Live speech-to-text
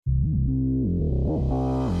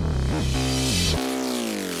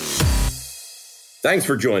Thanks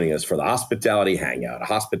for joining us for the Hospitality Hangout, a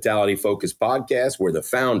hospitality-focused podcast where the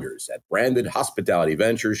founders at Branded Hospitality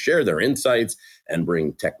Ventures share their insights and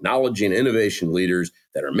bring technology and innovation leaders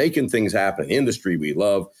that are making things happen in the industry we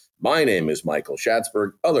love. My name is Michael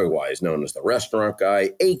Schatzberg, otherwise known as the Restaurant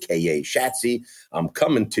Guy, a.k.a. Shatsy. I'm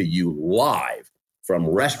coming to you live from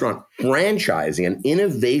Restaurant Franchising and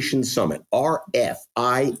Innovation Summit,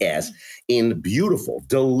 RFIS, in beautiful,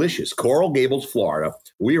 delicious Coral Gables, Florida.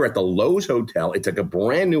 We are at the Lowe's Hotel. It's like a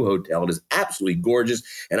brand new hotel. It is absolutely gorgeous.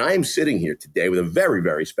 And I am sitting here today with a very,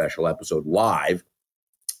 very special episode live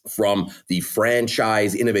from the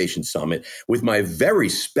Franchise Innovation Summit with my very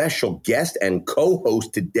special guest and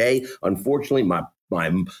co-host today. Unfortunately, my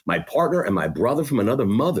partner and my brother from another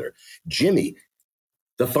mother, Jimmy,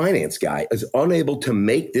 the finance guy, is unable to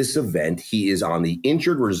make this event. He is on the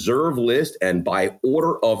injured reserve list, and by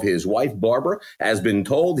order of his wife, Barbara, has been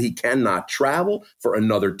told he cannot travel for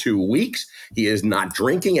another 2 weeks. He is not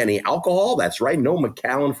drinking any alcohol. That's right. No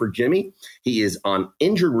Macallan for Jimmy. He is on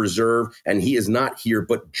injured reserve, and he is not here.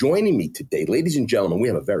 But joining me today, ladies and gentlemen, we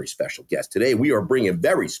have a very special guest. Today, we are bringing a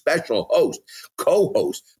very special host,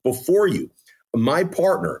 co-host before you. My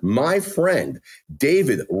partner, my friend,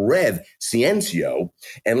 David Rev Ciencio.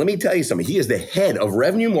 And let me tell you something. He is the head of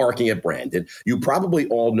revenue marketing at Branded. You probably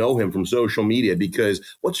all know him from social media because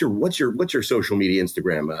what's your social media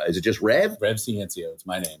Instagram? Is it just Rev? Rev Ciencio. It's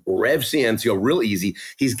my name. Rev Ciencio, real easy.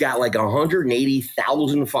 He's got like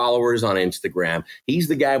 180,000 followers on Instagram. He's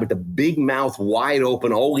the guy with the big mouth wide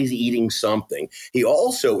open, always eating something. He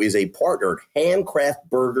also is a partner at Handcraft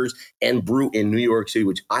Burgers and Brew in New York City,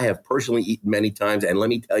 which I have personally eaten many times. And let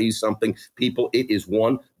me tell you something, people, it is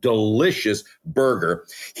one delicious burger.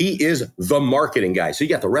 He is the marketing guy. So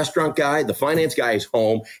you got the restaurant guy, the finance guy is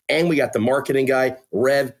home, and we got the marketing guy.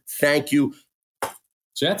 Rev, thank you.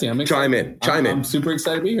 Shatsy, I'm excited. Chime in. I'm super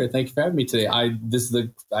excited to be here. Thank you for having me today. This is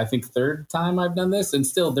the, I think, third time I've done this, and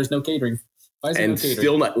still there's no catering. And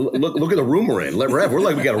still not, look at the room we're in. Rev, we're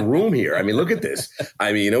like, we got a room here. I mean, look at this.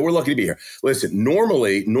 I mean, we're lucky to be here. Listen,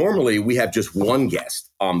 normally we have just one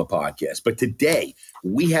guest on the podcast, but today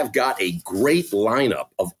we have got a great lineup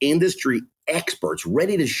of industry experts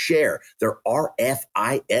ready to share their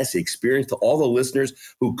RFIS experience to all the listeners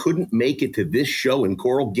who couldn't make it to this show in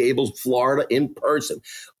Coral Gables, Florida in person.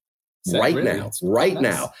 Right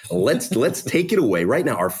now, let's take it away. Right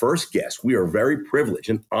now, our first guest, we are very privileged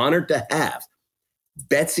and honored to have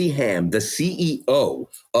Betsy Ham, the CEO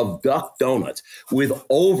of Duck Donuts, with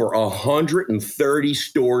over 130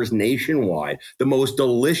 stores nationwide, the most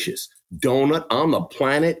delicious donut on the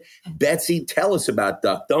planet. Betsy, tell us about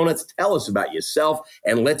Duck Donuts, tell us about yourself,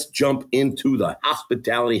 and let's jump into the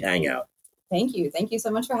hospitality hangout. Thank you. Thank you so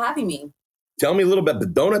much for having me. Tell me a little bit about the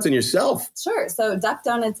donuts and yourself. Sure. So Duck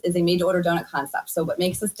Donuts is a made-to-order donut concept. So what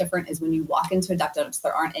makes us different is when you walk into a Duck Donuts,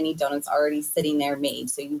 there aren't any donuts already sitting there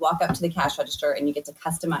made. So you walk up to the cash register and you get to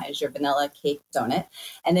customize your vanilla cake donut.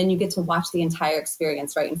 And then you get to watch the entire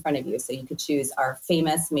experience right in front of you. So you could choose our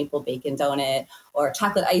famous maple bacon donut or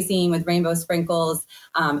chocolate icing with rainbow sprinkles.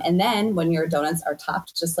 And then when your donuts are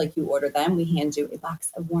topped, just like you order them, we hand you a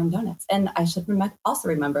box of warm donuts. And I should also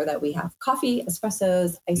remember that we have coffee,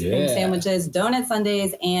 espressos, ice cream sandwiches, donut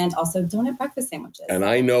sundaes, and also donut breakfast sandwiches. And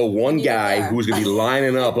I know one guy who's going to be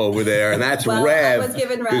lining up over there, and that's Rev. I was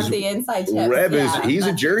giving Rev the inside tip. Rev he's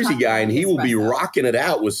a Jersey guy, and he will be rocking it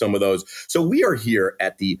out with some of those. So we are here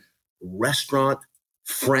at the Restaurant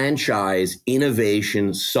Franchise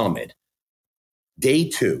Innovation Summit, Day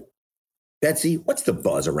 2. Betsy, what's the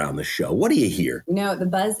buzz around the show? What do you hear? The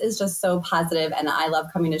buzz is just so positive, and I love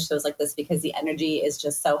coming to shows like this because the energy is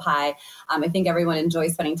just so high. I think everyone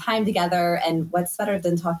enjoys spending time together, and what's better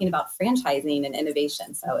than talking about franchising and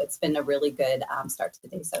innovation? So it's been a really good start to the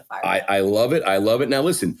day so far. I love it. I love it. Now,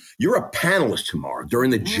 listen, you're a panelist tomorrow during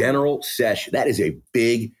the general session. That is a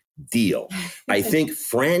big deal. I think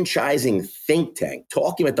franchising think tank,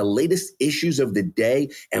 talking about the latest issues of the day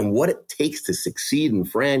and what it takes to succeed in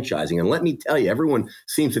franchising. And let me tell you, everyone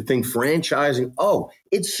seems to think franchising,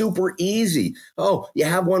 it's super easy. Oh, you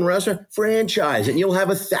have one restaurant, franchise, and you'll have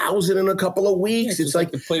 1,000 in a couple of weeks. It's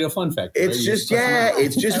like the Play-Doh Fun Factory. It's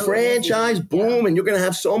just franchise, boom, and you're going to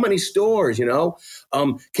have so many stores,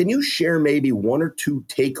 Can you share maybe one or two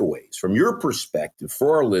takeaways from your perspective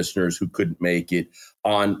for our listeners who couldn't make it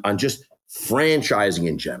on just franchising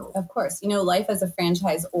in general? Of course. Life as a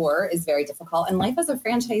franchisor is very difficult, and life as a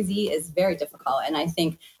franchisee is very difficult. And I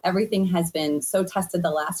think everything has been so tested the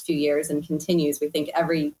last few years and continues. We think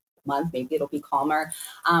every month. Maybe it'll be calmer.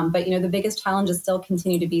 But, the biggest challenges still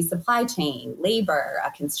continue to be supply chain, labor,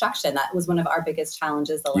 construction. That was one of our biggest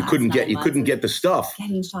challenges. You couldn't get the stuff.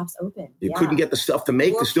 Getting shops open. You couldn't get the stuff to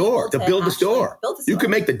make the store, to build the store. You could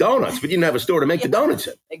make the donuts, but you didn't have a store to make the donuts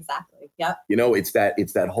in. Exactly. Yep. It's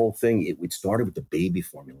that whole thing. It started with the baby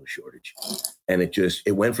formula shortage, and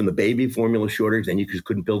it went from the baby formula shortage, and you just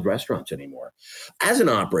couldn't build restaurants anymore. As an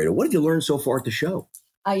operator, what have you learned so far at the show?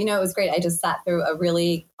 It was great. I just sat through a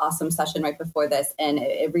really awesome session right before this, and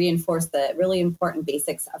it reinforced the really important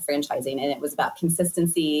basics of franchising. And it was about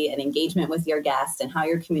consistency and engagement with your guests and how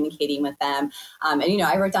you're communicating with them.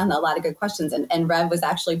 I wrote down a lot of good questions, and Rev was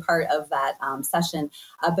actually part of that session.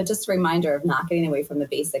 But just a reminder of not getting away from the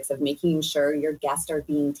basics of making sure your guests are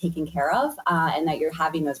being taken care of and that you're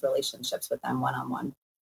having those relationships with them one-on-one.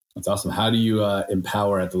 That's awesome. How do you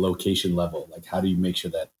empower at the location level? Like, how do you make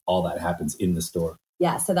sure that all that happens in the store?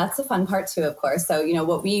 Yeah, so that's the fun part too, of course. So,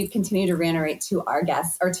 what we continue to reiterate to our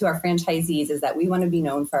guests or to our franchisees is that we want to be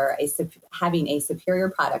known for having a superior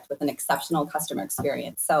product with an exceptional customer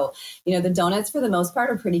experience. So, the donuts for the most part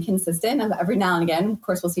are pretty consistent. Every now and again, of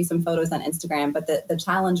course, we'll see some photos on Instagram, but the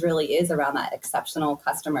challenge really is around that exceptional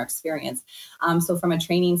customer experience. So from a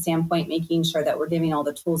training standpoint, making sure that we're giving all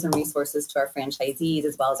the tools and resources to our franchisees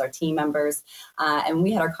as well as our team members. And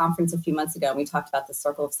we had our conference a few months ago, and we talked about the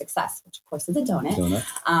circle of success, which of course is a donut.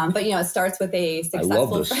 But it starts with a successful. I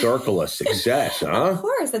love the circle of success, huh? Of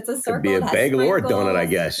course, it's a circle. Could be a bagel or a donut, I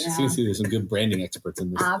guess. Yeah. See, there's some good branding experts in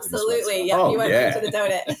this. Absolutely, yeah. You went right to the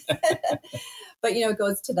donut. But it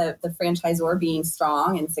goes to the franchisor being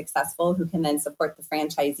strong and successful, who can then support the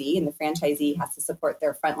franchisee, and the franchisee has to support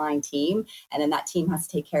their frontline team, and then that team has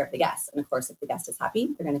to take care of the guests. And of course, if the guest is happy,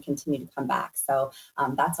 they're going to continue to come back. So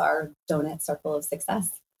that's our donut circle of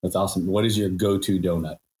success. That's awesome. What is your go-to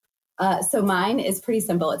donut? So mine is pretty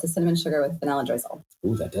simple. It's a cinnamon sugar with vanilla drizzle.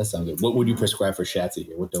 Ooh, that does sound good. What would you prescribe for Shatsy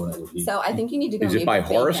here? What donut would he? So I think you need to go. Is it by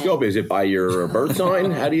horoscope? Is it by your birth sign?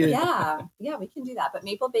 How do you? Yeah, we can do that. But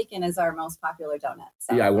maple bacon is our most popular donut.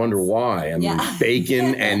 So I wonder why. I mean,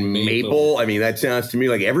 bacon and maple. I mean, that sounds to me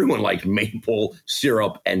like everyone likes maple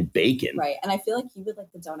syrup and bacon. Right. And I feel like you would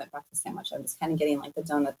like the donut breakfast sandwich. I'm just kind of getting like the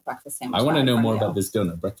donut breakfast sandwich. I want to know more about this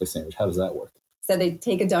donut breakfast sandwich. How does that work? So they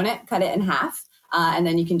take a donut, cut it in half. And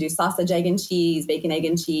then you can do sausage, egg, and cheese, bacon, egg,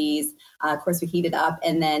 and cheese. Of course, we heat it up,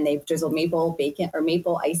 and then they drizzle maple bacon or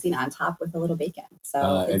maple icing on top with a little bacon.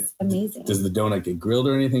 So it's amazing. Does the donut get grilled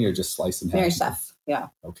or anything, or just sliced in half? Very chef. Yeah.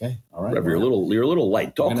 Okay. All right. Rev, you're a little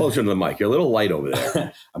light. Talk closer to the mic. You're a little light over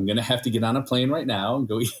there. I'm gonna have to get on a plane right now and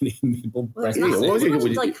go eat maple breakfast.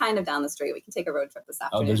 It's like kind of down the street. We can take a road trip this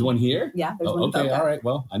afternoon. Oh, there's one here? Yeah, there's one. Okay. All right.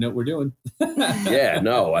 Well, I know what we're doing. Yeah.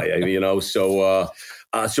 No.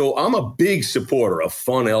 So I'm a big supporter of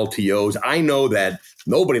fun LTOs. I know that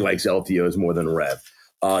nobody likes LTOs more than Rev.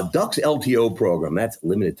 Duck's LTO program, that's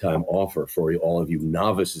limited time offer for all of you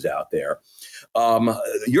novices out there.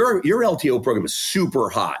 Your LTO program is super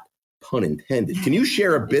hot, pun intended. Can you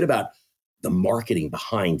share a bit about the marketing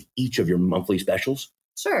behind each of your monthly specials?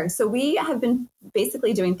 Sure. So we have been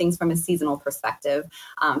basically doing things from a seasonal perspective.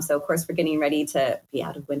 So, of course, we're getting ready to be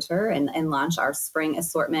out of winter and launch our spring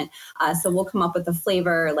assortment. So we'll come up with a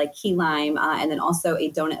flavor like key lime and then also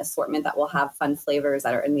a donut assortment that will have fun flavors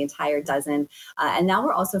that are in the entire dozen. And now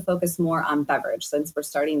we're also focused more on beverage since we're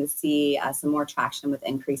starting to see some more traction with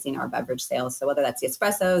increasing our beverage sales. So whether that's the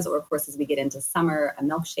espressos or, of course, as we get into summer, a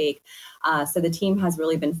milkshake. So the team has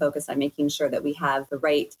really been focused on making sure that we have the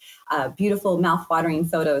right beautiful mouth-watering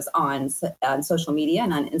photos on social media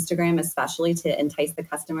and on Instagram, especially to entice the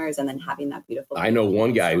customers, and then having that beautiful. I know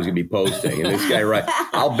one guy who's gonna be posting, and this guy, right?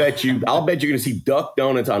 I'll bet you're gonna see Duck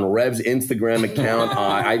Donuts on Rev's Instagram account.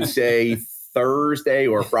 I'd say Thursday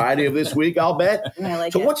or Friday of this week, I'll bet.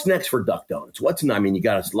 What's next for Duck Donuts? You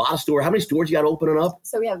got a lot of stores. How many stores you got opening up?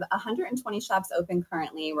 So we have 120 shops open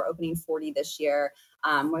currently. We're opening 40 this year.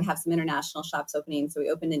 We have some international shops opening. So we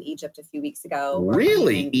opened in Egypt a few weeks ago.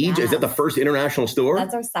 Really? Egypt? Yeah. Is that the first international store?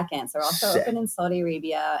 That's our second. So we're also open in Saudi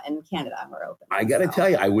Arabia and Canada. We're open. I got to tell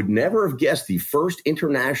you, I would never have guessed the first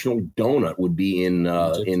international donut would be in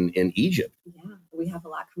Egypt. Yeah. We have a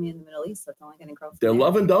lot coming in the Middle East, so it's only going to grow. They're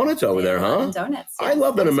loving donuts over there, huh? Donuts. Yes. I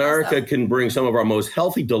love that America can bring some of our most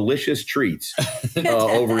healthy, delicious treats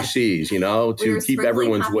overseas, to keep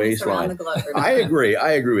everyone's waistline. I agree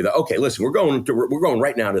with that. Okay, listen, we're going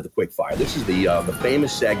right now to the Quickfire. This is the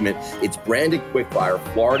famous segment. It's branded Quickfire,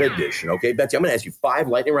 Florida edition. Okay, Betsy, I'm going to ask you 5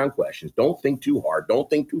 lightning round questions. Don't think too hard. Don't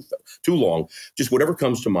think too long. Just whatever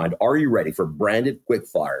comes to mind. Are you ready for branded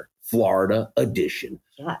Quickfire, Florida edition?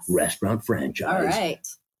 Yes. Restaurant franchise. All right.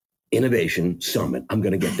 Innovation Summit. I'm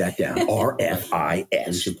going to get that down. RFIS.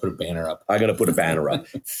 You should put a banner up. I got to put a banner up.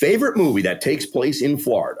 Favorite movie that takes place in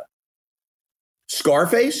Florida?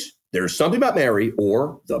 Scarface, There's Something About Mary,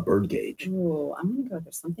 or The Birdcage. Ooh, I'm going to go with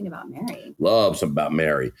There's Something About Mary. Love Something About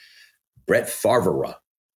Mary. Brett Favre.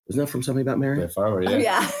 Isn't that from Something About Mary? Brett Favre, yeah. Oh,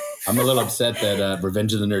 yeah. I'm a little upset that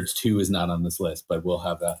Revenge of the Nerds 2 is not on this list, but we'll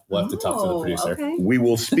have to talk to the producer. Okay. We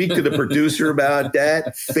will speak to the producer about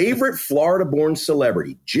that. Favorite Florida-born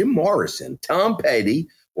celebrity? Jim Morrison, Tom Petty,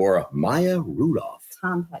 or Maya Rudolph?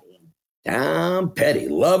 Tom Petty. Tom Petty.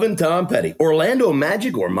 Loving Tom Petty. Orlando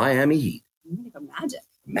Magic or Miami Heat? I'm going to go Magic.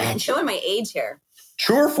 Magic. I'm showing my age here.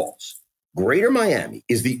 True or false? Greater Miami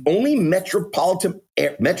is the only metropolitan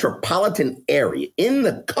area in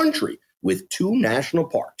the country with 2 national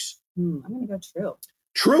parks. I'm going to go true.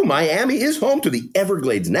 True, Miami is home to the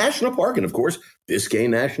Everglades National Park and, of course,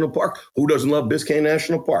 Biscayne National Park. Who doesn't love Biscayne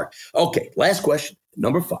National Park? Okay, last question,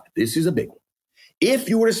 number 5. This is a big one. If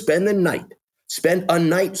you were to spend a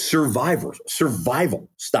night survival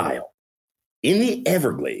style in the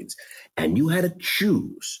Everglades, and you had to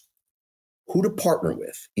choose who to partner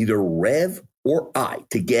with, either Rev or I,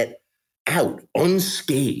 to get out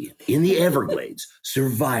unscathed in the Everglades,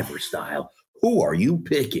 survivor style, who are you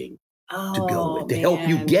picking to go with to help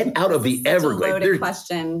you get out of the Everglades? Loaded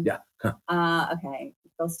question. Yeah. Okay.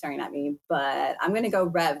 Phil's staring at me, but I'm going to go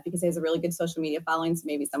Rev because he has a really good social media following. So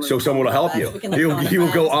maybe someone will help you. He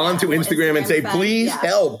will go on to Instagram and say, please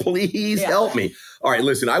help me. All right,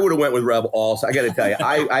 listen, I would have went with Rev also. I got to tell you,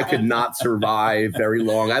 I could not survive very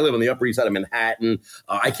long. I live on the Upper East Side of Manhattan.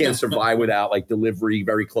 I can't survive without like delivery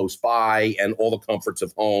very close by and all the comforts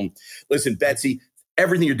of home. Listen, Betsy,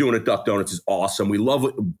 everything you're doing at Duck Donuts is awesome. We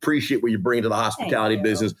appreciate what you're bringing to the hospitality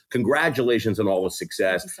business. Congratulations on all the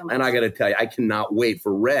success. So and I got to tell you, I cannot wait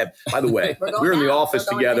for Rev. By the way, we're in the office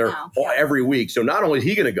together every week. So not only is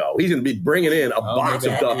he going to go, he's going to be bringing in a box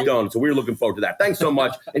of Duck Donuts. So we're looking forward to that. Thanks so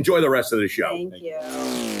much. Enjoy the rest of the show. Thank you.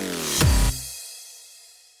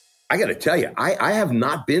 I got to tell you, I have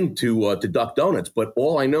not been to Duck Donuts, but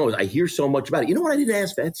all I know is I hear so much about it. You know what I didn't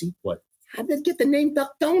ask, Betsy? What? How did I get the name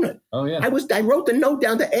Duck Donut? Oh, yeah. I wrote the note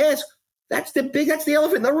down to ask. That's the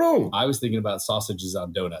elephant in the room. I was thinking about sausages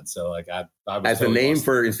on donuts. So like I was as the name lost.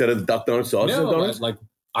 For instead of the Duck Donut, sausage on donuts? Like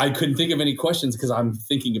I couldn't think of any questions because I'm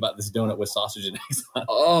thinking about this donut with sausage and eggs on it.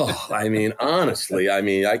 Oh, I mean, honestly,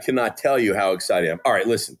 I cannot tell you how excited I am. All right,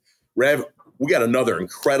 listen, Rev, we got another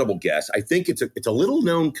incredible guest. I think it's a little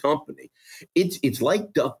known company. It's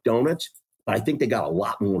like Duck Donuts, but I think they got a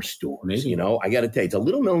lot more stores. Maybe. You know, I got to tell you, it's a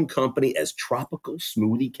little known company as Tropical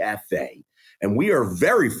Smoothie Cafe. And we are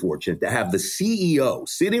very fortunate to have the CEO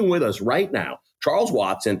sitting with us right now, Charles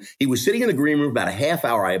Watson. He was sitting in the green room about a half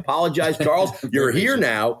hour. I apologize, Charles. You're here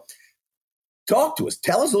now. Talk to us.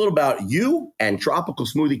 Tell us a little about you and Tropical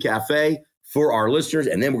Smoothie Cafe for our listeners,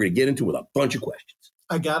 and then we're going to get into it with a bunch of questions.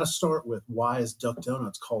 I got to start with, why is Duck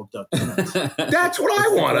Donuts called Duck Donuts? That's what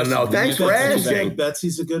I want to know. Thanks for asking.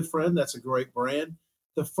 Betsy's a good friend. That's a great brand.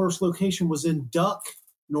 The first location was in Duck,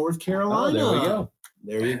 North Carolina. Oh, there we go.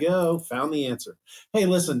 There you go. Found the answer. Hey,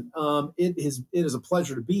 listen, it is a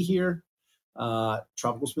pleasure to be here.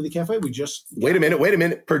 Tropical Smoothie Cafe. Wait a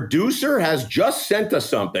minute. Producer has just sent us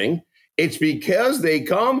something. It's because they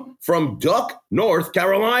come from Duck, North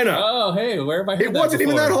Carolina. Oh, hey, where have I heard It wasn't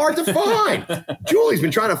even that hard to find. Julie's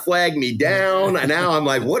been trying to flag me down, and now I'm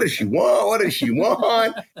like, what does she want?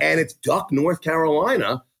 And it's Duck, North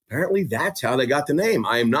Carolina. Apparently, that's how they got the name.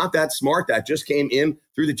 I am not that smart. That just came in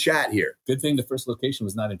through the chat here. Good thing the first location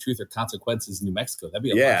was not in Truth or Consequences, New Mexico. That'd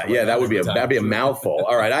be that'd be a mouthful.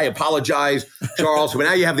 All right, I apologize, Charles. But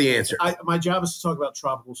now you have the answer. My job is to talk about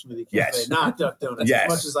Tropical Smoothie Cafe, not Duck Donuts. Yes. As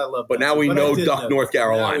much as I love, but now we know Duck, North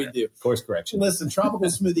Carolina. Now we do. Course correction. Listen, Tropical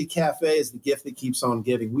Smoothie Cafe is the gift that keeps on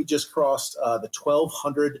giving. We just crossed the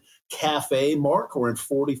 1,200 cafe mark. We're in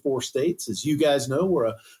 44 states. As you guys know, we're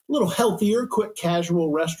a little healthier, quick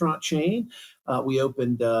casual restaurant chain. We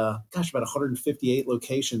opened, about 158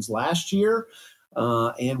 locations last year.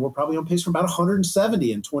 And we're probably on pace for about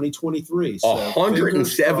 170 in 2023. So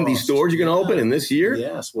 170 stores you're going to open in this year?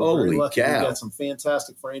 Yes. We're very lucky. We've got some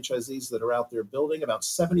fantastic franchisees that are out there building. About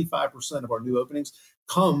 75% of our new openings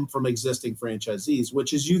come from existing franchisees,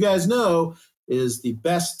 which, as you guys know, is the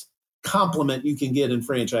best compliment you can get in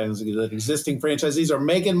franchising, that existing franchisees are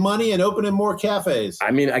making money and opening more cafes. I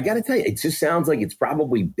mean, I got to tell you, it just sounds like it's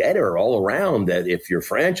probably better all around that if your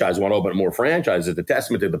franchise want to open more franchises, it's a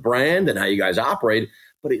testament to the brand and how you guys operate.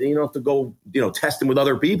 But you don't have to go, testing with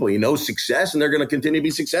other people. Success, and they're going to continue to be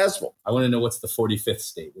successful. I want to know what's the 45th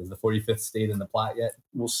state. Is the 45th state in the plot yet?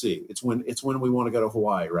 We'll see. It's when we want to go to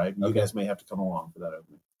Hawaii, right? And You guys may have to come along for that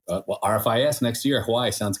opening. Well, RFIS next year,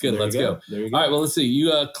 Hawaii sounds good. Let's go. All right. Well, let's see.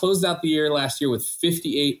 You closed out the year last year with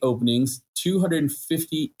 58 openings,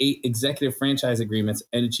 258 executive franchise agreements,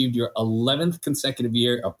 and achieved your 11th consecutive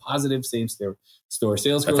year of positive same-store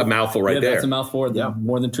sales growth. That's a mouthful right there. That's a mouthful. Yeah.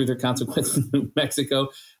 More than truth or consequence in New Mexico.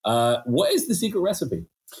 What is the secret recipe?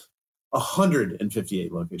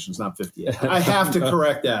 158 locations, not 58. I have to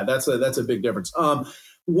correct that. That's a big difference.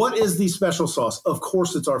 What is the special sauce? Of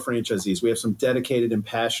course, it's our franchisees. We have some dedicated and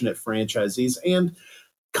passionate franchisees, and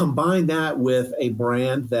combine that with a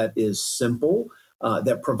brand that is simple,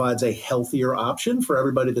 that provides a healthier option for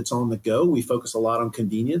everybody that's on the go. We focus a lot on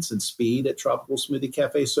convenience and speed at Tropical Smoothie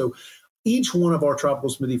Cafe. So each one of our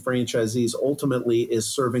Tropical Smoothie franchisees ultimately is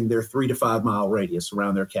serving their 3 to 5 mile radius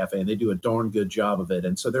around their cafe, and they do a darn good job of it.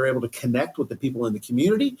 And so they're able to connect with the people in the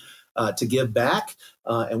community, to give back.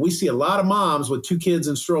 And we see a lot of moms with 2 kids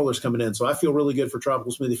and strollers coming in. So I feel really good for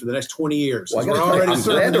Tropical Smoothie for the next 20 years. Well, I'm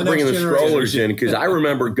glad they're bringing the strollers in, because I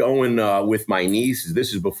remember going with my nieces.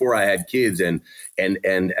 This is before I had kids. And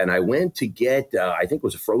I went to get, I think it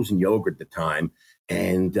was a frozen yogurt at the time.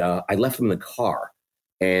 And I left them in the car.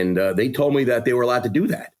 And they told me that they were allowed to do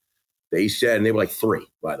that. They said, and they were like 3,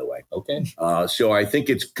 by the way. Okay. So I think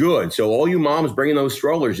it's good. So all you moms bringing those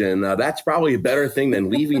strollers in, that's probably a better thing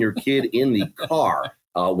than leaving your kid in the car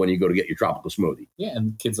when you go to get your Tropical Smoothie. Yeah,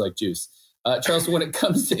 and kids like juice. Charles, when it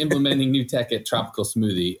comes to implementing new tech at Tropical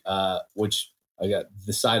Smoothie, which I got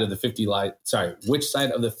the side of the 50 line. Sorry, which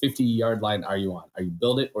side of the 50-yard line are you on? Are you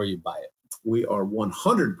build it or you buy it? We are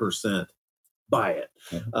 100% buy it.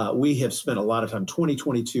 We have spent a lot of time.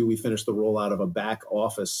 2022, we finished the rollout of a back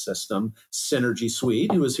office system, Synergy Suite,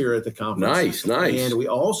 who was here at the conference. Nice. And we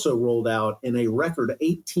also rolled out in a record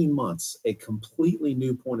 18 months, a completely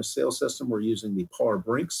new point of sale system. We're using the PAR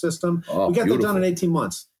Brink system. We got that done in 18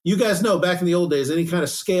 months. You guys know back in the old days, any kind of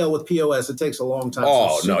scale with POS, it takes a long time.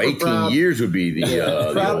 Oh, no, 18 years would be the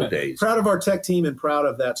old days. Proud of our tech team and proud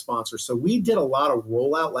of that sponsor. So we did a lot of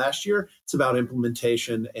rollout last year. It's about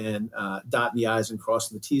implementation and dotting the I's and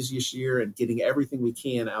crossing the T's this year and getting everything we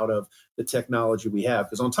can out of the technology we have.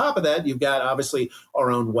 Because on top of that, you've got obviously our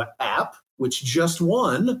own app, which just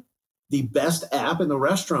won the best app in the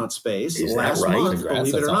restaurant space last month.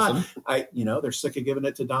 Congrats, believe it or awesome. not. They're sick of giving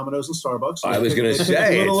it to Domino's and Starbucks. So I was going to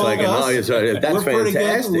say, it's like, that's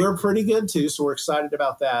fantastic. We're pretty good too. So we're excited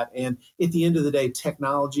about that. And at the end of the day,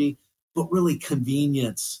 technology, but really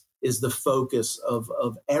convenience is the focus of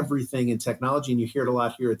everything in technology. And you hear it a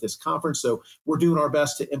lot here at this conference. So we're doing our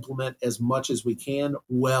best to implement as much as we can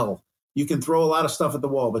well. You can throw a lot of stuff at the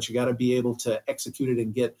wall, but you got to be able to execute it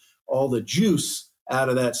and get all the juice out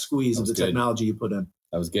of that squeeze of the technology you put in.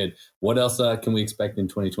 That was good. What else can we expect in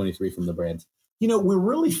 2023 from the brand? We're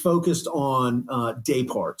really focused on day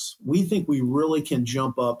parts. We think we really can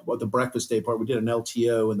jump up the breakfast day part. We did an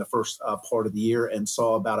LTO in the first part of the year and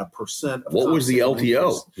saw about 1%. What was the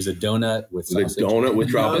LTO? It was a donut with sausage. A donut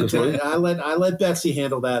with Tropical Smoothie? I let Betsy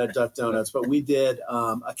handle that at Duck Donuts, but we did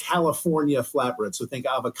a California flatbread. So think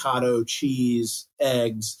avocado, cheese,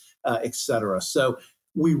 eggs, etc. So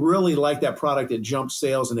we really like that product. It jumped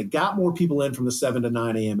sales and it got more people in from the 7 to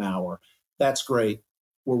 9 a.m. hour. That's great.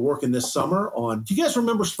 We're working this summer on, do you guys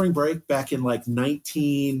remember Spring Break back in like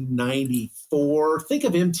 1994? Think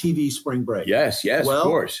of MTV Spring Break. Yes, of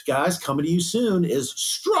course. Guys, coming to you soon is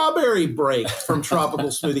Strawberry Break from Tropical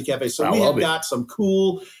Smoothie Cafe. So we have got some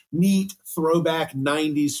cool, neat throwback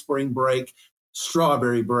 90s Spring Break,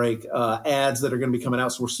 Strawberry Break ads that are going to be coming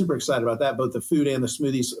out. So we're super excited about that. Both the food and the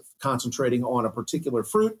smoothies concentrating on a particular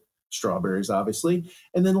fruit, strawberries, obviously.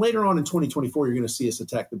 And then later on in 2024, you're going to see us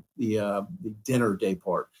attack the dinner day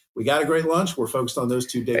part. We got a great lunch. We're focused on those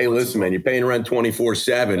 2 days. Hey, listen, man, you're paying rent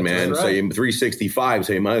 24/7, man. Right. So you're 365.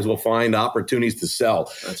 So you might as well find opportunities to sell.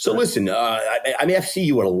 Listen, I've seen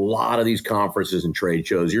you at a lot of these conferences and trade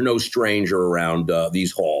shows. You're no stranger around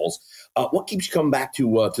these halls. What keeps you coming back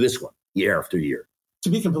to this one year after year? To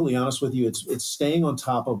be completely honest with you, it's staying on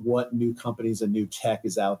top of what new companies and new tech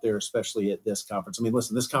is out there, especially at this conference. I mean,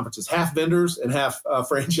 listen, this conference is half vendors and half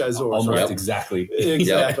franchisors. Almost, right? Exactly.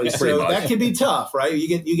 So that can be tough, right?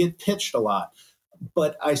 You get pitched a lot.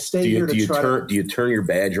 But I stay here to try to... Do you turn your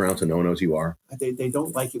badge around to no one knows who you are? They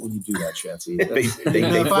don't like it when you do that, Chatsy. they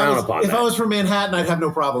frown upon that. If I was from Manhattan, I'd have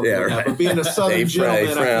no problem with that. But being a Southern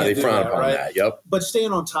gentleman, they frown upon that. Yep. But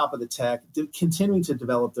staying on top of the tech, continuing to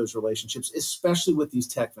develop those relationships, especially with these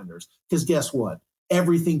tech vendors. Because guess what?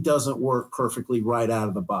 Everything doesn't work perfectly right out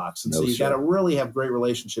of the box. And so you got to really have great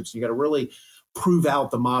relationships. You got to really prove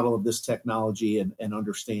out the model of this technology and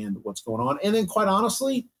understand what's going on. And then quite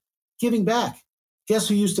honestly, giving back. Guess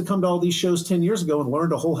who used to come to all these shows 10 years ago and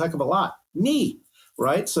learned a whole heck of a lot? Me,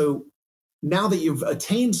 right? So now that you've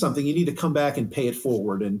attained something, you need to come back and pay it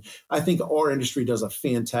forward. And I think our industry does a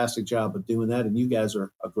fantastic job of doing that. And you guys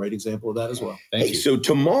are a great example of that as well. Thank you. So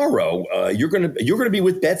tomorrow, you're gonna be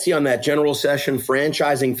with Betsy on that general session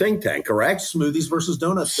franchising think tank, correct? Smoothies versus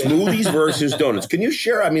donuts. Smoothies versus donuts. Can you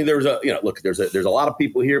share? I mean, there's a lot of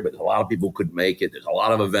people here, but a lot of people who couldn't make it. There's a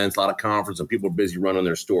lot of events, a lot of conferences, and people are busy running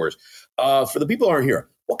their stores. For the people who aren't here,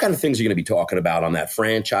 what kind of things are you going to be talking about on that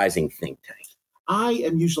franchising think tank? I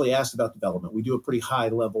am usually asked about development. We do a pretty high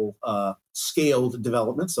level scaled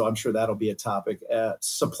development, so I'm sure that'll be a topic.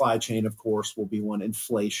 Supply chain, of course, will be one.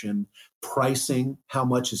 Inflation, pricing, how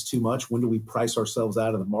much is too much? When do we price ourselves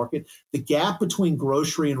out of the market? The gap between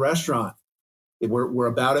grocery and restaurant. We're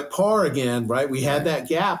about at par again, right? We had that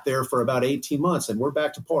gap there for about 18 months, and we're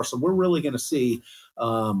back to par. So we're really going to see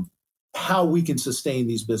how we can sustain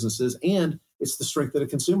these businesses, and it's the strength of the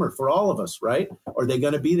consumer for all of us, right? Are they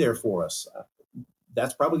going to be there for us?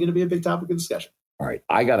 That's probably going to be a big topic of discussion. All right,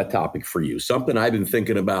 I got a topic for you. Something I've been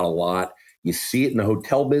thinking about a lot. You see it in the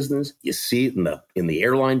hotel business. You see it in the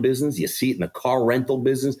airline business. You see it in the car rental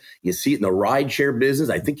business. You see it in the rideshare business.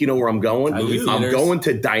 I think you know where I'm going. I'm going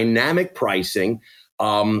to dynamic pricing.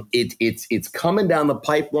 It's coming down the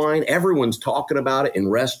pipeline. Everyone's talking about it in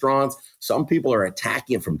restaurants. Some people are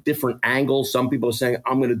attacking it from different angles. Some people are saying,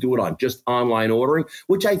 I'm going to do it on just online ordering,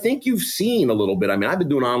 which I think you've seen a little bit. I mean, I've been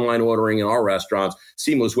doing online ordering in our restaurants,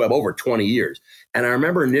 Seamless Web, over 20 years. And I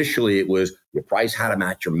remember initially it was your price had to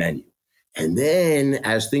match your menu. And then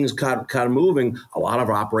as things kind of moving, a lot of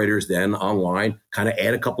operators then online kind of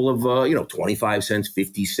add a couple of, 25 cents,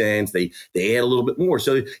 50 cents. They add a little bit more.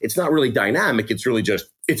 So it's not really dynamic. It's really just,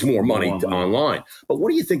 it's more money online. But what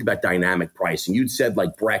do you think about dynamic pricing? You'd said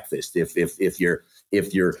like breakfast. If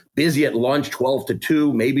you're busy at lunch, 12 to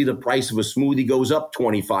 2, maybe the price of a smoothie goes up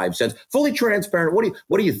 25 cents. Fully transparent.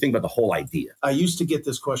 What do you think about the whole idea? I used to get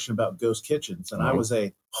this question about ghost kitchens, and I was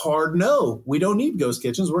a hard no. We don't need ghost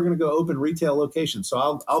kitchens. We're going to go open retail locations.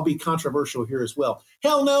 So I'll be controversial here as well.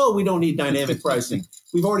 Hell no, we don't need dynamic pricing.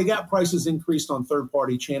 We've already got prices increased on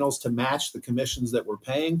third-party channels to match the commissions that we're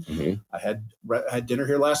paying. Mm-hmm. I had dinner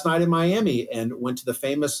here last night in Miami and went to the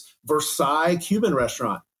famous Versailles Cuban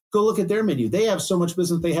restaurant. Go look at their menu. They have so much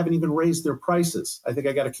business they haven't even raised their prices. I think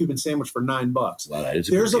I got a Cuban sandwich for $9. Wow, that is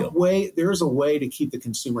There's a way to keep the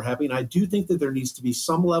consumer happy, and I do think that there needs to be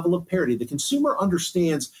some level of parity. The consumer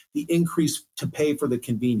understands the increase to pay for the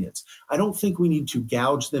convenience. I don't think we need to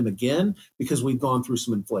gouge them again because we've gone through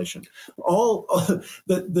some inflation. All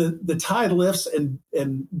the tide lifts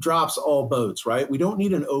and drops all boats, right? We don't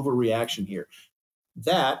need an overreaction here.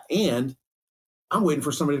 That, and I'm waiting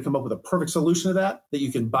for somebody to come up with a perfect solution to that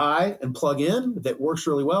you can buy and plug in that works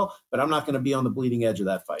really well, but I'm not going to be on the bleeding edge of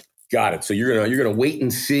that fight. Got it. So you're gonna wait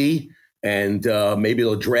and see, and maybe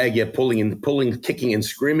they'll drag you pulling, kicking and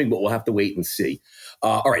screaming, but we'll have to wait and see.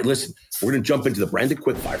 All right, listen, we're going to jump into the Branded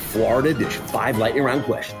Quickfire Florida edition. 5 lightning round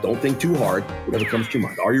questions. Don't think too hard. Whatever comes to your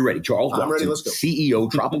mind. Are you ready? Charles Watson, ready. Let's go.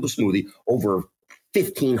 CEO, Tropical Smoothie, over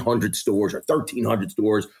 1,500 stores or 1,300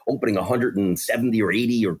 stores, opening 170 or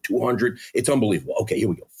 80 or 200. It's unbelievable. Okay, here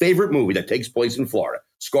we go. Favorite movie that takes place in Florida?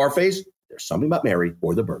 Scarface, There's Something About Mary,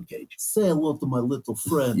 or The Birdcage. Say hello to my little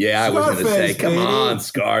friend. Yeah, Scarface, I was going to say, come baby. on,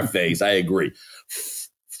 Scarface. I agree.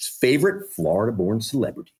 Favorite Florida-born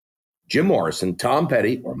celebrity? Jim Morrison, Tom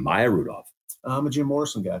Petty, or Maya Rudolph? I'm a Jim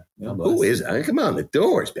Morrison guy. Yeah, Who is that? Come on, the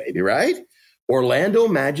Doors, baby, right? Orlando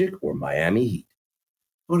Magic or Miami Heat?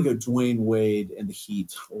 I'm going to go Dwayne Wade and the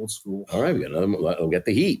Heat, old school. All right, we'll get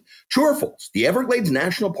the Heat. True or false? The Everglades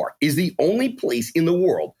National Park is the only place in the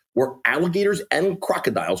world where alligators and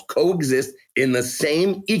crocodiles coexist in the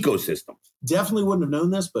same ecosystem. Definitely wouldn't have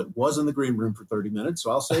known this, but was in the green room for 30 minutes.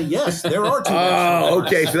 So I'll say yes, there are two. Oh,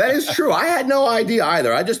 okay. So that is true. I had no idea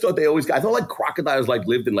either. I just thought I thought like crocodiles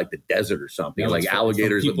lived in the desert or something, like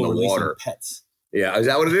alligators live in the water. Pets. Yeah, is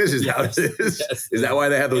that what it is? Is that what it is? Yes. Is that why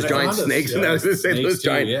they have those giant snakes? And I was going to say those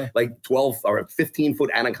giant, 12 or 15-foot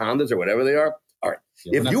anacondas or whatever they are. All right.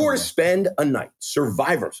 If you were to spend a night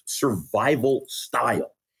survival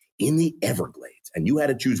style in the Everglades and you had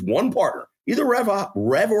to choose one partner, either Rev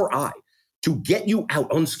or I, to get you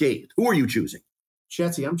out unscathed, who are you choosing?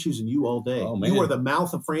 Chatsy, I'm choosing you all day. Oh, man. You are the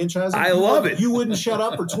mouth of franchising. I love it. You wouldn't shut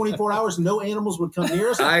up for 24 hours. No animals would come near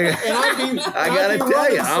us. I got to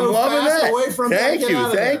tell you, I'm loving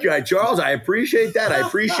that. Thank you. Charles, I appreciate that. I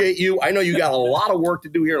appreciate you. I know you got a lot of work to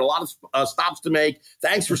do here and a lot of stops to make.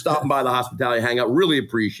 Thanks for stopping by the Hospitality Hangout. Really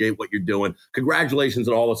appreciate what you're doing. Congratulations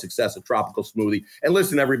on all the success of Tropical Smoothie. And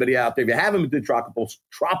listen, everybody out there, if you haven't been to Tropical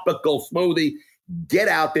Smoothie, get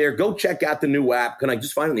out there. Go check out the new app. Can I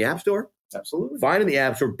just find it in the App Store? Absolutely. Find it in the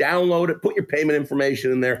App Store, download it, put your payment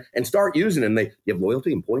information in there, and start using it. And you have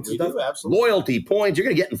loyalty and points and stuff? Do, absolutely. Loyalty, points. You're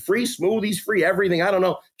going to get free smoothies, free everything. I don't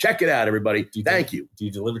know. Check it out, everybody. Thank you. Do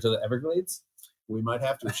you deliver to the Everglades? We might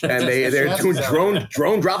have to. And they're doing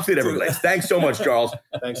drone drops at Everglades. Thanks so much, Charles.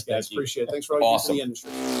 Thanks, guys. Appreciate it. Thanks for all you do for the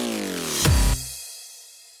industry.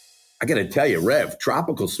 I got to tell you, Rev,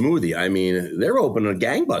 Tropical Smoothie, I mean, they're open a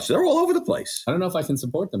gangbusters. They're all over the place. I don't know if I can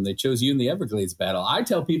support them. They chose you in the Everglades battle. I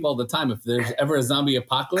tell people all the time, if there's ever a zombie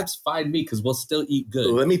apocalypse, find me because we'll still eat good.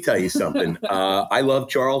 Let me tell you something. I love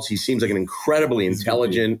Charles. He seems like an incredibly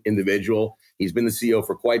intelligent individual. He's been the CEO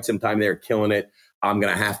for quite some time. They're killing it. I'm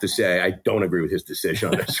going to have to say I don't agree with his decision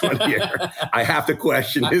on this one here. I have to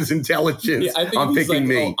question his intelligence on picking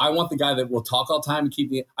me. I want the guy that will talk all the time and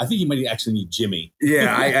keep me. I think he might actually need Jimmy.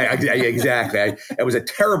 Yeah, exactly. It was a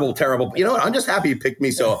terrible. You know what? I'm just happy you picked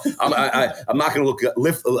me. So I'm not going to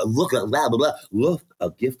look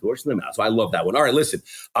a gift horse in the mouth. So I love that one. All right, listen,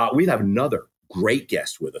 we have another great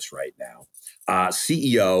guest with us right now.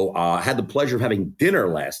 CEO, had the pleasure of having dinner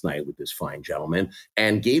last night with this fine gentleman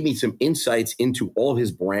and gave me some insights into all of his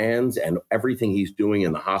brands and everything he's doing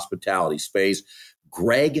in the hospitality space.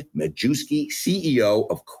 Greg Majewski, CEO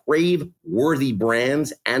of Crave-Worthy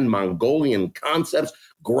Brands and Mongolian Concepts.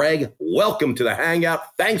 Greg, welcome to the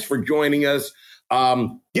Hangout. Thanks for joining us.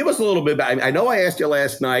 Give us a little bit about, I know I asked you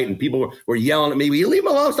last night and people were yelling at me, will you leave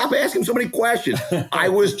him alone? Stop asking so many questions. I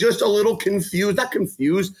was just a little confused. Not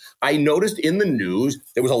confused. I noticed in the news,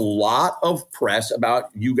 there was a lot of press about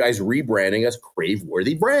you guys rebranding as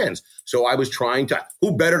Crave-Worthy Brands. So I was trying to,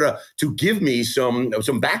 who better to give me some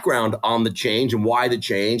background on the change and why the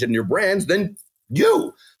change and your brands than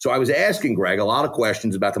you. So I was asking Greg a lot of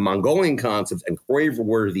questions about the Mongolian Concepts and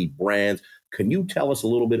Crave-Worthy Brands. Can you tell us a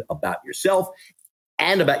little bit about yourself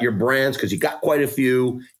and about your brands, because you got quite a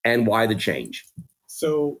few, and why the change?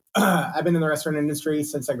 So I've been in the restaurant industry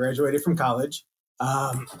since I graduated from college.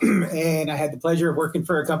 And I had the pleasure of working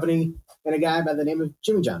for a company and a guy by the name of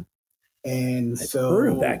Jimmy John. And I've heard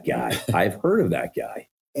of that guy.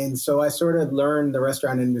 And so I sort of learned the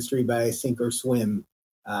restaurant industry by sink or swim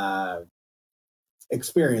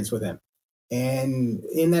experience with him. And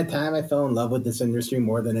in that time, I fell in love with this industry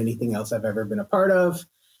more than anything else I've ever been a part of.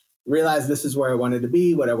 Realized this is where I wanted to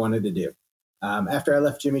be, what I wanted to do. After I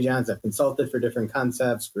left Jimmy John's, I've consulted for different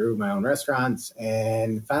concepts, grew my own restaurants,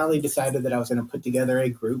 and finally decided that I was going to put together a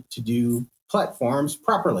group to do platforms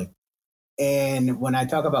properly. And when I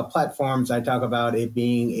talk about platforms, I talk about it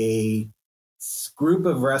being a group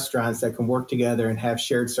of restaurants that can work together and have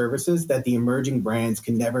shared services that the emerging brands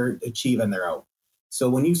can never achieve on their own.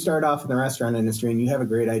 So when you start off in the restaurant industry and you have a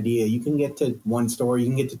great idea, you can get to one store, you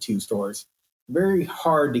can get to two stores. Very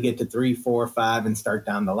hard to get to 3, 4, 5 and start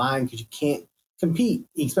down the line because you can't compete,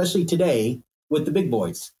 especially today, with the big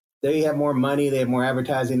boys. They have more money, they have more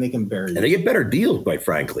advertising, they can bury you. And they get better deals, quite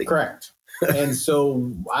frankly. Correct. And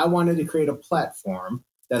so I wanted to create a platform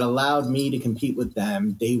that allowed me to compete with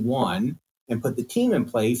them day one and put the team in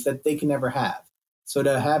place that they can never have. So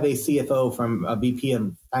to have a CFO from a VP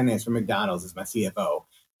of finance from McDonald's as my CFO,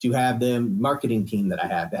 to have the marketing team that I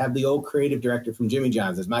have, to have the old creative director from Jimmy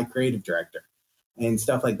John's as my creative director, and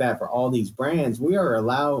stuff like that for all these brands, we are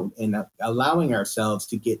allowing ourselves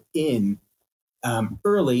to get in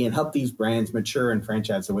early and help these brands mature and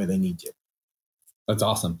franchise the way they need to. That's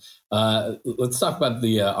awesome. Let's talk about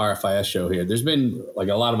the RFIS show here. There's been like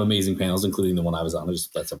a lot of amazing panels, including the one I was on.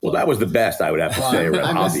 Well, that was the best, I would have to say.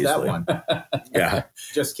 I obviously. missed that one. Yeah.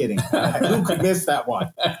 Just kidding. Who could miss that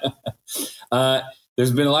one?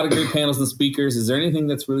 There's been a lot of great panels and speakers. Is there anything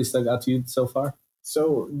that's really stuck out to you so far?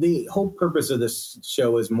 So the whole purpose of this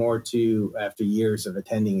show is more to, after years of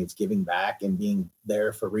attending, it's giving back and being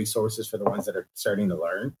there for resources for the ones that are starting to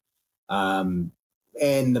learn.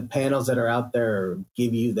 And the panels that are out there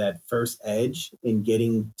give you that first edge in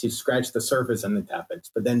getting to scratch the surface on the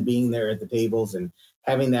topics, but then being there at the tables and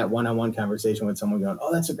having that one-on-one conversation with someone going,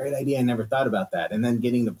 oh, that's a great idea. I never thought about that. And then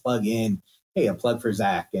getting the plug in, hey, a plug for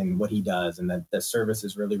Zach and what he does, and that the service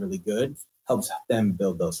is really, really good, helps them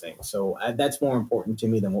build those things. So that's more important to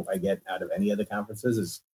me than what I get out of any other conferences,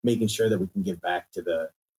 is making sure that we can give back to the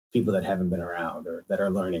people that haven't been around or that are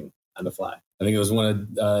learning on the fly. I think it was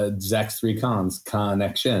one of Zach's 3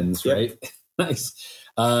 connections, right? Yep. Nice.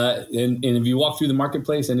 And if you walk through the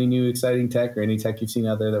marketplace, any new exciting tech or any tech you've seen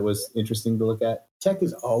out there that was interesting to look at? Tech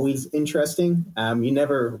is always interesting.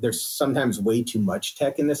 There's sometimes way too much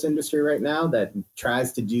tech in this industry right now that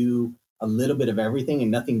tries to do a little bit of everything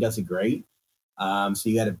and nothing does it great. So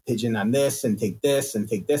you got to pigeon on this and take this and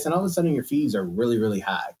take this. And all of a sudden your fees are really, really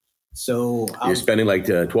high. So you're spending like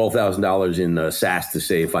 $12,000 in SaaS to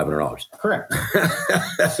save $500. Correct.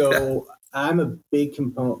 So I'm a big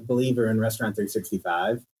believer in Restaurant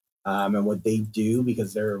 365 and what they do,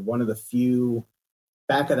 because they're one of the few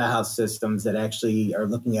back of the house systems that actually are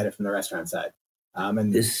looking at it from the restaurant side.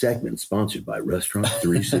 And this segment sponsored by Restaurant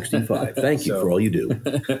 365. Thank you for all you do.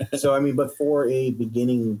 So, I mean, but for a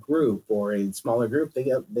beginning group or a smaller group,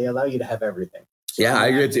 they allow you to have everything. So yeah, I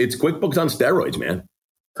agree. It's QuickBooks on steroids, man.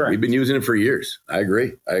 Correct. We've been using it for years. I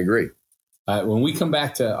agree. When we come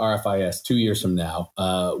back to RFIS 2 years from now,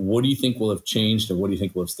 what do you think will have changed and what do you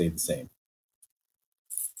think will have stayed the same?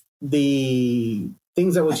 The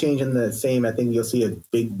things that will change in the same, I think you'll see a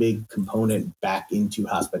big component back into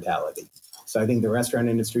hospitality. So I think the restaurant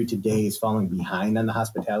industry today is falling behind on the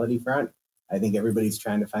hospitality front. I think everybody's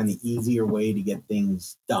trying to find the easier way to get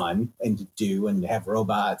things done and to do and have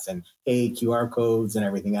robots and QR codes and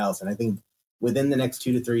everything else. And I think within the next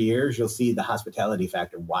 2 to 3 years, you'll see the hospitality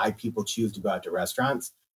factor, why people choose to go out to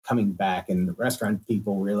restaurants, coming back, and the restaurant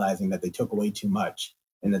people realizing that they took away too much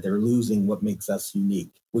and that they're losing what makes us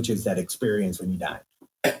unique, which is that experience when you dine.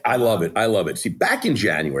 I love it. See, back in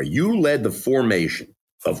January, you led the formation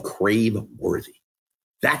of Crave-Worthy.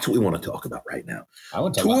 That's what we want to talk about right now. I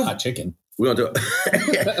want to talk about hot chicken. We want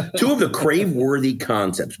to two of the Crave-Worthy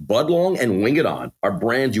concepts, Budlong and Wing It On, are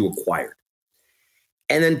brands you acquired.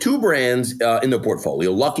 And then 2 brands in the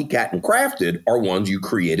portfolio, Lucky Cat and Crafted, are ones you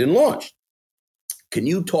created and launched. Can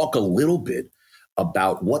you talk a little bit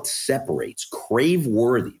about what separates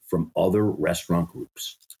Crave-Worthy from other restaurant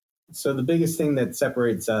groups? So the biggest thing that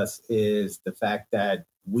separates us is the fact that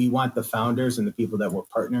we want the founders and the people that we're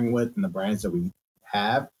partnering with and the brands that we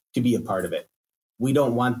have to be a part of it. We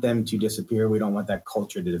don't want them to disappear. We don't want that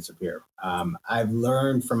culture to disappear. I've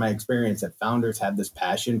learned from my experience that founders have this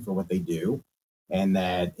passion for what they do, and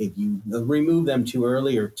that if you remove them too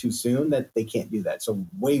early or too soon, that they can't do that. So the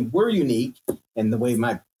way we're unique and the way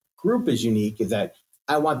my group is unique is that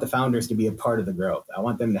I want the founders to be a part of the growth. I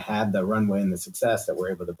want them to have the runway and the success that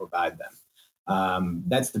we're able to provide them.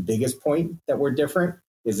 That's the biggest point that we're different,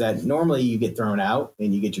 is that normally you get thrown out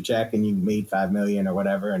and you get your check and you made $5 million or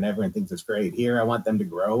whatever, and everyone thinks it's great. Here, I want them to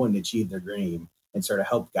grow and achieve their dream and sort of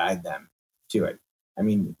help guide them to it. I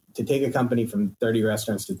mean, to take a company from 30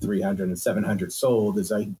 restaurants to 300 and 700 sold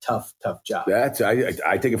is a tough job.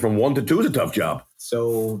 I take it from 1 to 2 is a tough job.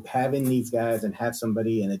 So having these guys and have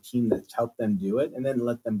somebody and a team that's helped them do it, and then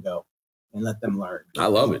let them go and let them learn. I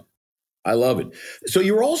love it. So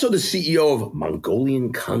you're also the CEO of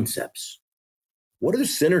Mongolian Concepts. What are the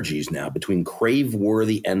synergies now between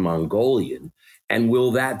Crave-Worthy and Mongolian? And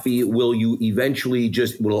will you eventually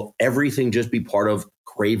will everything just be part of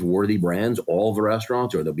Crave-Worthy brands, all the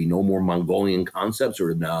restaurants, or there'll be no more Mongolian Concepts,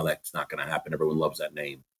 or no, that's not going to happen? Everyone loves that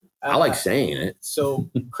name. I like saying it.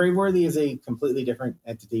 So Crave-Worthy is a completely different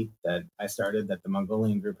entity that I started that the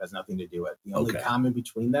Mongolian group has nothing to do with. The only common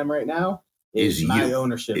between them right now is my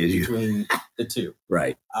ownership between the two.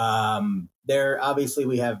 Right. There, obviously,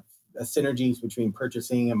 we have synergies between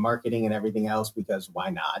purchasing and marketing and everything else, because why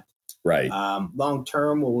not? Right. Long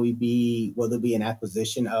term, will there be an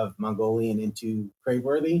acquisition of Mongolian into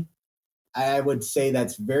Crave-Worthy? I would say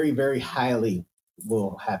that's very, very highly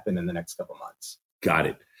will happen in the next couple months. Got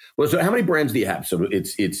it. Well, so how many brands do you have? So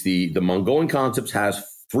it's the Mongolian Concepts has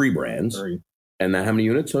 3 brands. 3. And then how many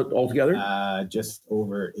units altogether? Just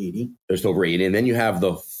over 80. Just over 80. And then you have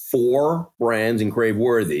the 4 brands in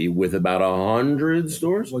Crave-Worthy with about 100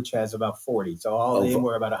 stores, which has about 40. So all in,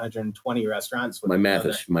 we're about 120 restaurants. My math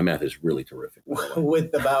is really terrific.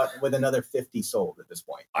 with another 50 sold at this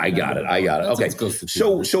point. I got it. Okay.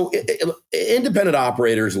 So independent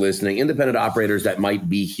operators listening, independent operators that might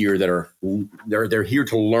be here that they're here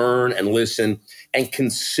to learn and listen and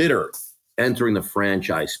consider entering the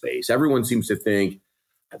franchise space. Everyone seems to think,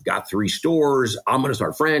 I've got 3 stores. I'm going to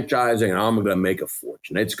start franchising and I'm going to make a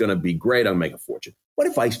fortune. It's going to be great. I'm going to make a fortune. What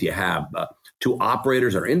advice do you have to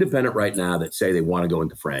operators that are independent right now that say they want to go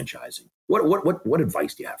into franchising? What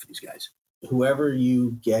advice do you have for these guys? Whoever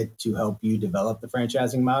you get to help you develop the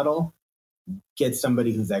franchising model, get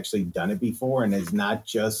somebody who's actually done it before and is not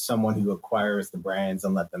just someone who acquires the brands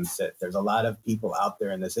and let them sit. There's a lot of people out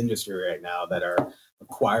there in this industry right now that are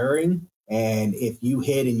acquiring. And if you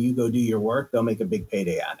hit and you go do your work, they'll make a big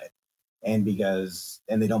payday on it. And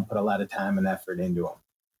they don't put a lot of time and effort into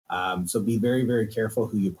them. So be very, very careful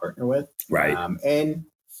who you partner with. Right. And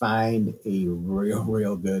find a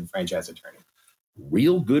real good franchise attorney.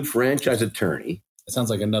 Real good franchise attorney. It sounds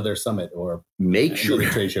like another summit or make sure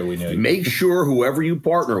trade show we know. Make sure whoever you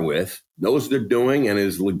partner with knows what they're doing and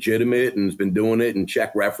is legitimate and has been doing it and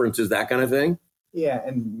check references, that kind of thing. Yeah,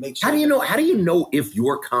 and make sure. How do you know if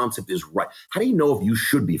your concept is right? How do you know if you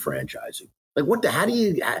should be franchising? Like how do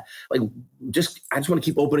you, like, I just want to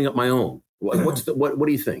keep opening up my own. What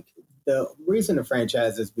do you think? The reason to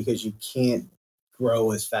franchise is because you can't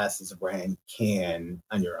grow as fast as a brand can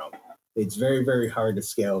on your own. It's very, very hard to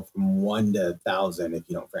scale from 1 to 1,000 if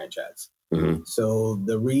you don't franchise. Mm-hmm. So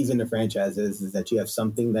the reason to franchise is that you have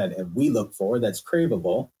something that we look for that's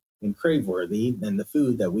craveable and crave-worthy, and the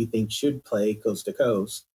food that we think should play coast to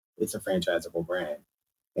coast. It's a franchisable brand.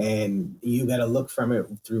 And you got to look from it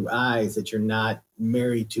through eyes that you're not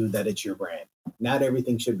married to, that it's your brand. Not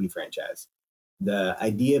everything should be franchised. The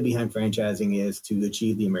idea behind franchising is to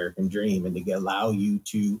achieve the American dream and to allow you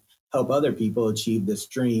to help other people achieve this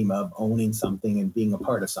dream of owning something and being a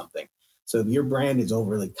part of something. So if your brand is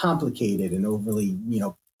overly complicated and overly,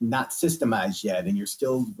 not systemized yet, and you're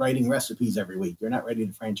still writing recipes every week, you're not ready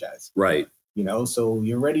to franchise. Right. So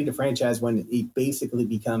you're ready to franchise when it basically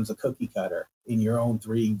becomes a cookie cutter in your own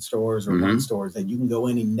 3 stores or 1 stores that you can go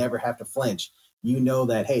in and never have to flinch. You know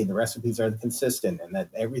that, hey, the recipes are consistent and that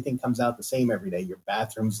everything comes out the same every day. Your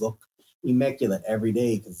bathrooms look immaculate every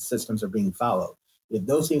day because the systems are being followed. If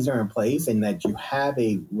those things are in place and that you have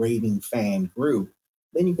a raving fan group,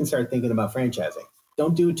 then you can start thinking about franchising.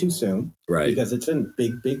 Don't do it too soon. Right. Because it's a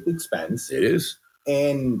big, big expense. It is.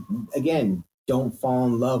 And again, don't fall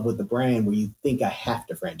in love with the brand where you think I have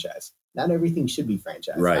to franchise. Not everything should be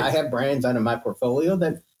franchised. Right. I have brands under my portfolio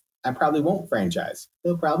that I probably won't franchise.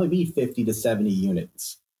 They'll probably be 50 to 70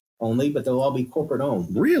 units only, but they'll all be corporate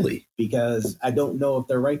owned. Really? Because I don't know if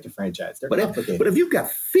they're right to franchise. They're complicated. But if you've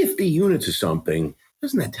got 50 units of something,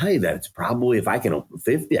 doesn't that tell you that it's probably, if I can open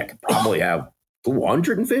 50, I could probably have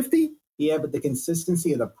 250? Yeah, but the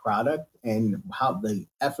consistency of the product and how the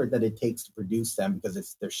effort that it takes to produce them,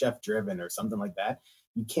 because they're chef driven or something like that,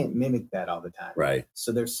 you can't mimic that all the time. Right.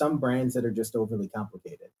 So there's some brands that are just overly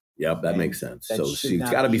complicated. Yep, that makes sense. So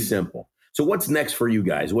it's got to be easy. simple. So what's next for you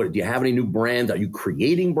guys? Do you have any new brands? Are you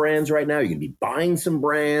creating brands right now? Are you going to be buying some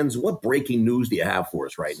brands? What breaking news do you have for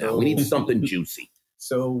us right now? We need something juicy.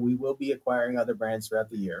 So we will be acquiring other brands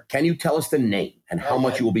throughout the year. Can you tell us the name and how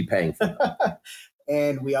much you will be paying for them?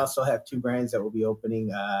 And we also have 2 brands that will be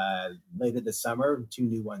opening later this summer, 2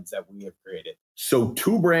 new ones that we have created. So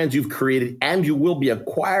 2 brands you've created, and you will be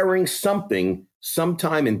acquiring something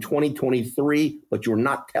sometime in 2023, but you're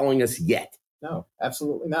not telling us yet. No,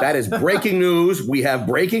 absolutely not. That is breaking news. We have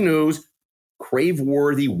breaking news.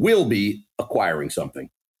 Craveworthy will be acquiring something.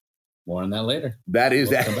 More on that later. That is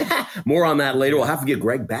that. More on that later. We'll have to get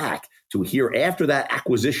Greg back to hear after that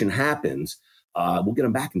acquisition happens. We'll get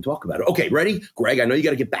him back and talk about it. Okay, ready? Greg, I know you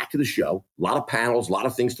got to get back to the show. A lot of panels, a lot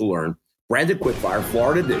of things to learn. Branded Quickfire,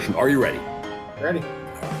 Florida edition. Are you ready? Ready.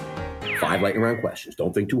 5 lightning round questions.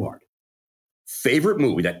 Don't think too hard. Favorite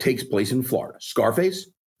movie that takes place in Florida? Scarface,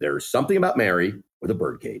 There's Something About Mary, or The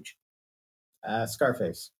Birdcage?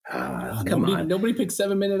 Scarface. Come on. Nobody picked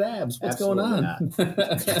 7-minute abs. What's Absolutely going on?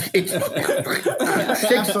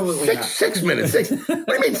 Absolutely not. 6 minutes. What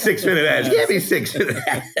do you mean 6 minute ads? Give me 6 minute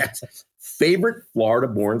ads. Favorite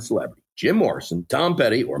Florida-born celebrity? Jim Morrison, Tom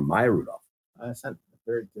Petty, or Maya Rudolph? That's not a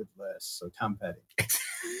very good list. So Tom Petty.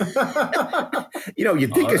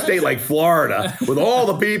 You'd think a state like Florida, with all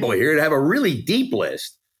the people here, to have a really deep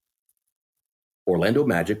list. Orlando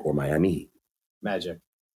Magic or Miami Heat? Magic.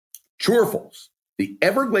 True or false? The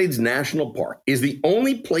Everglades National Park is the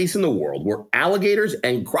only place in the world where alligators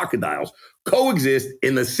and crocodiles coexist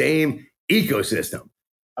in the same ecosystem.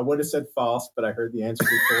 I would have said false, but I heard the answer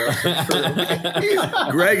before.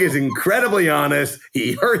 Greg is incredibly honest.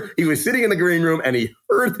 He was sitting in the green room and he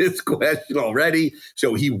heard this question already.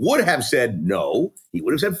 So he would have said no. He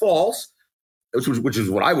would have said false, which is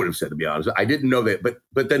what I would have said, to be honest. I didn't know that.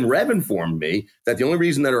 But then Rev informed me that the only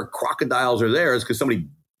reason that our crocodiles are there is because somebody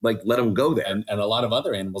let them go there. And a lot of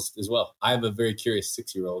other animals as well. I have a very curious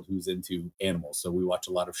 6-year-old who's into animals. So we watch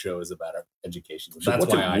a lot of shows about our education. So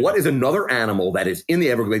what is another animal that is in the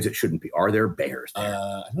Everglades that shouldn't be? Are there bears there?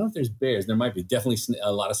 I don't know if there's bears. There might be definitely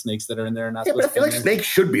a lot of snakes that are in there. But I feel like snakes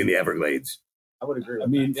should be in the Everglades. I would agree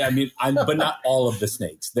with that. But not all of the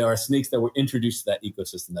snakes. There are snakes that were introduced to that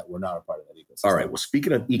ecosystem that were not a part of that ecosystem. All right. Well,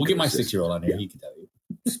 speaking of ecosystems. We'll get my 6-year-old on here. He can tell you.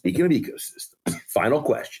 Speaking of ecosystems, final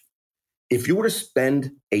question. If you were to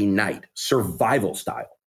spend a night survival style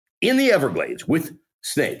in the Everglades with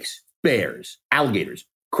snakes, bears, alligators,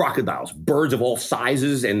 crocodiles, birds of all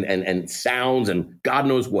sizes and sounds and God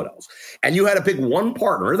knows what else, and you had to pick one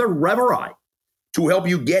partner, the Rev or I, to help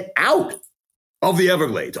you get out of the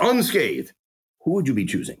Everglades unscathed, who would you be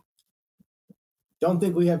choosing? Don't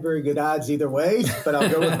think we have very good odds either way, but I'll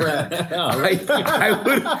go with Brad.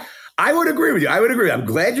 I would agree with you. I'm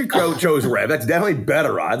glad you chose Rev. That's definitely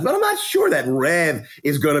better odds, but I'm not sure that Rev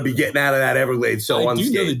is going to be getting out of that Everglades so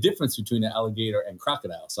unscathed. I do know the difference between an alligator and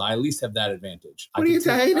crocodile, so I at least have that advantage. What do you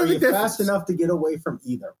say? Are you fast enough to get away from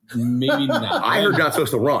either? Maybe not. I heard not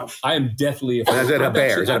supposed to run. I am definitely Is that a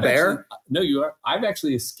bear? Is that a bear? No, you are. I've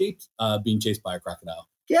actually escaped being chased by a crocodile.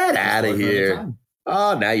 Get out of here.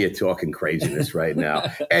 Oh, now you're talking craziness right now.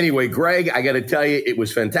 Anyway, Greg, I got to tell you, it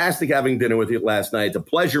was fantastic having dinner with you last night. It's a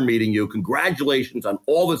pleasure meeting you. Congratulations on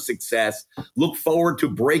all the success. Look forward to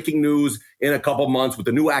breaking news in a couple months with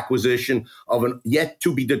the new acquisition of an yet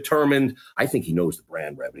to be determined. I think he knows the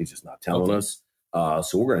brand, Rev, he's just not telling us.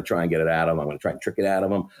 So we're going to try and get it out of him. I'm going to try and trick it out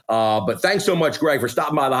of him. But thanks so much, Greg, for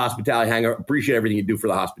stopping by the Hospitality Hangar. Appreciate everything you do for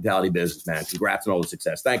the hospitality business, man. Congrats on all the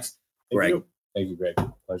success. Thanks, Greg. Thank you, Greg.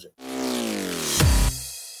 Pleasure.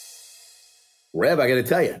 Rev, I got to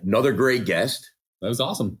tell you, another great guest. That was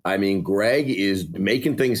awesome. I mean, Greg is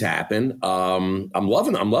making things happen. I'm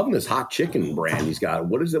loving this hot chicken brand he's got.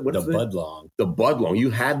 What is it? What's the Budlong. The Budlong. You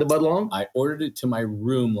had the Budlong? I ordered it to my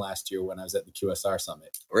room last year when I was at the QSR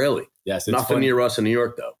Summit. Really? Yes. It's nothing near us in New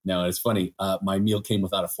York, though. No, it's funny. My meal came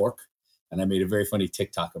without a fork, and I made a very funny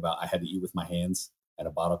TikTok about I had to eat with my hands at a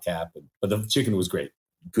bottle cap, but the chicken was great.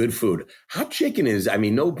 Good food. Hot chicken is, I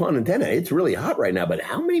mean, no pun intended. It's really hot right now, but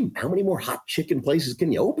how many more hot chicken places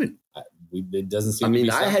can you open? It doesn't seem. I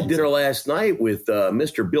mean, I had dinner last night with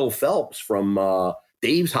Mr. Bill Phelps from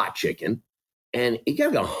Dave's Hot Chicken, and he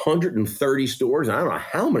got 130 stores. And I don't know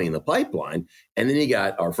how many in the pipeline. And then you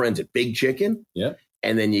got our friends at Big Chicken. Yeah.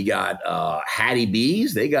 And then you got Hattie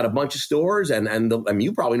B's. They got a bunch of stores. And I mean,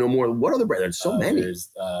 you probably know more. What other brands? There's so many. There's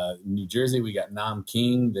New Jersey. We got Nam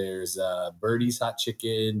King. There's Birdie's Hot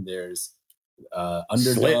Chicken. There's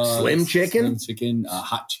Underdog. Slim Chicken.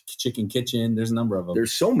 Hot Chicken Kitchen. There's a number of them.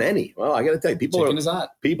 There's so many. Well, I got to tell you, chicken is hot.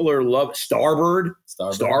 People are love Starbird.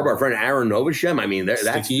 Our friend Aaron Novashem. I mean, that's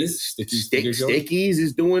Stickies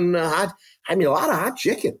is doing hot. I mean, a lot of hot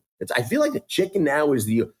chicken. I feel like the chicken now is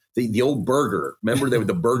the old burger. Remember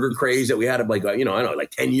the burger craze that we had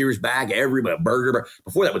like 10 years back, everybody burger.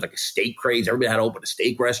 Before that was like a steak craze. Everybody had to open a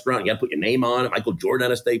steak restaurant. You got to put your name on it. Michael Jordan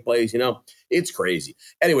had a steak place, it's crazy.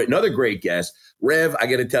 Anyway, another great guest. Rev, I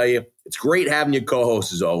got to tell you, it's great having you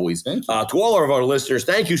co-host as always. Thank you. To all of our listeners,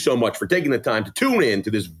 thank you so much for taking the time to tune in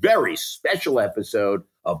to this very special episode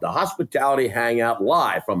of the Hospitality Hangout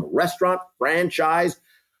live from Restaurant Franchise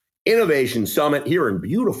Innovation Summit here in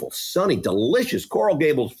beautiful, sunny, delicious Coral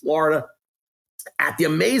Gables, Florida, at the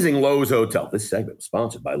amazing Lowe's Hotel. This segment was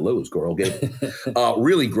sponsored by Lowe's Coral Gables.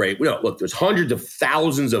 Really great. Look, there's hundreds of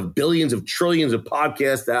thousands of billions of trillions of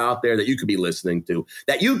podcasts out there that you could be listening to.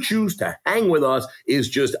 That you choose to hang with us is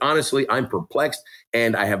just, honestly, I'm perplexed,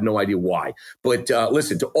 and I have no idea why. But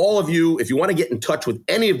listen, to all of you, if you want to get in touch with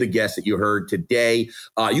any of the guests that you heard today,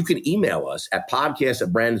 you can email us at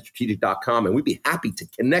podcast@brandedstrategic.com, and we'd be happy to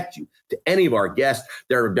connect you to any of our guests.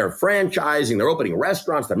 They're franchising, they're opening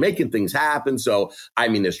restaurants, they're making things happen. So, I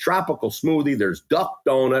mean, there's Tropical Smoothie, there's Duck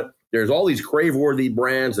Donut, there's all these crave-worthy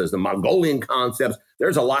brands, there's the Mongolian Concepts.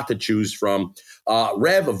 There's a lot to choose from.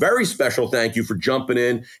 Rev, a very special thank you for jumping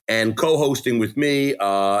in and co-hosting with me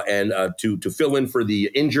and to fill in for the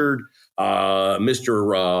injured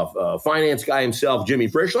Mr. Finance guy himself, Jimmy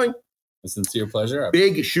Frischling. A sincere pleasure.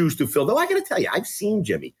 Big shoes to fill. Though I got to tell you, I've seen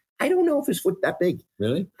Jimmy. I don't know if his foot that big.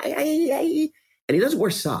 Really? And he doesn't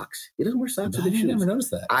wear socks. He doesn't wear socks with the shoes. I never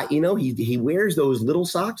noticed that. He wears those little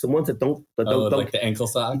socks, the ones that don't like the ankle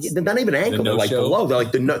socks. They're not even ankle. They're like below. They're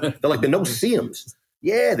like the no seams.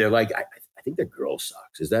 Yeah, they're like I think they're girls'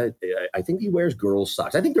 socks. Is that? I think he wears girls'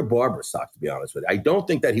 socks. I think they're Barbara socks, to be honest with you. I don't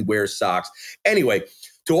think that he wears socks. Anyway,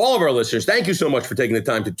 to all of our listeners, thank you so much for taking the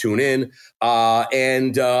time to tune in.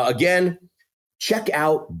 Again, check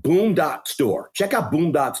out Boom.store. Check out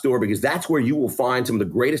Boom.store because that's where you will find some of the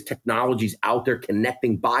greatest technologies out there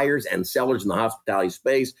connecting buyers and sellers in the hospitality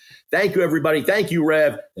space. Thank you, everybody. Thank you,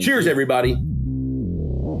 Rev. Cheers, everybody.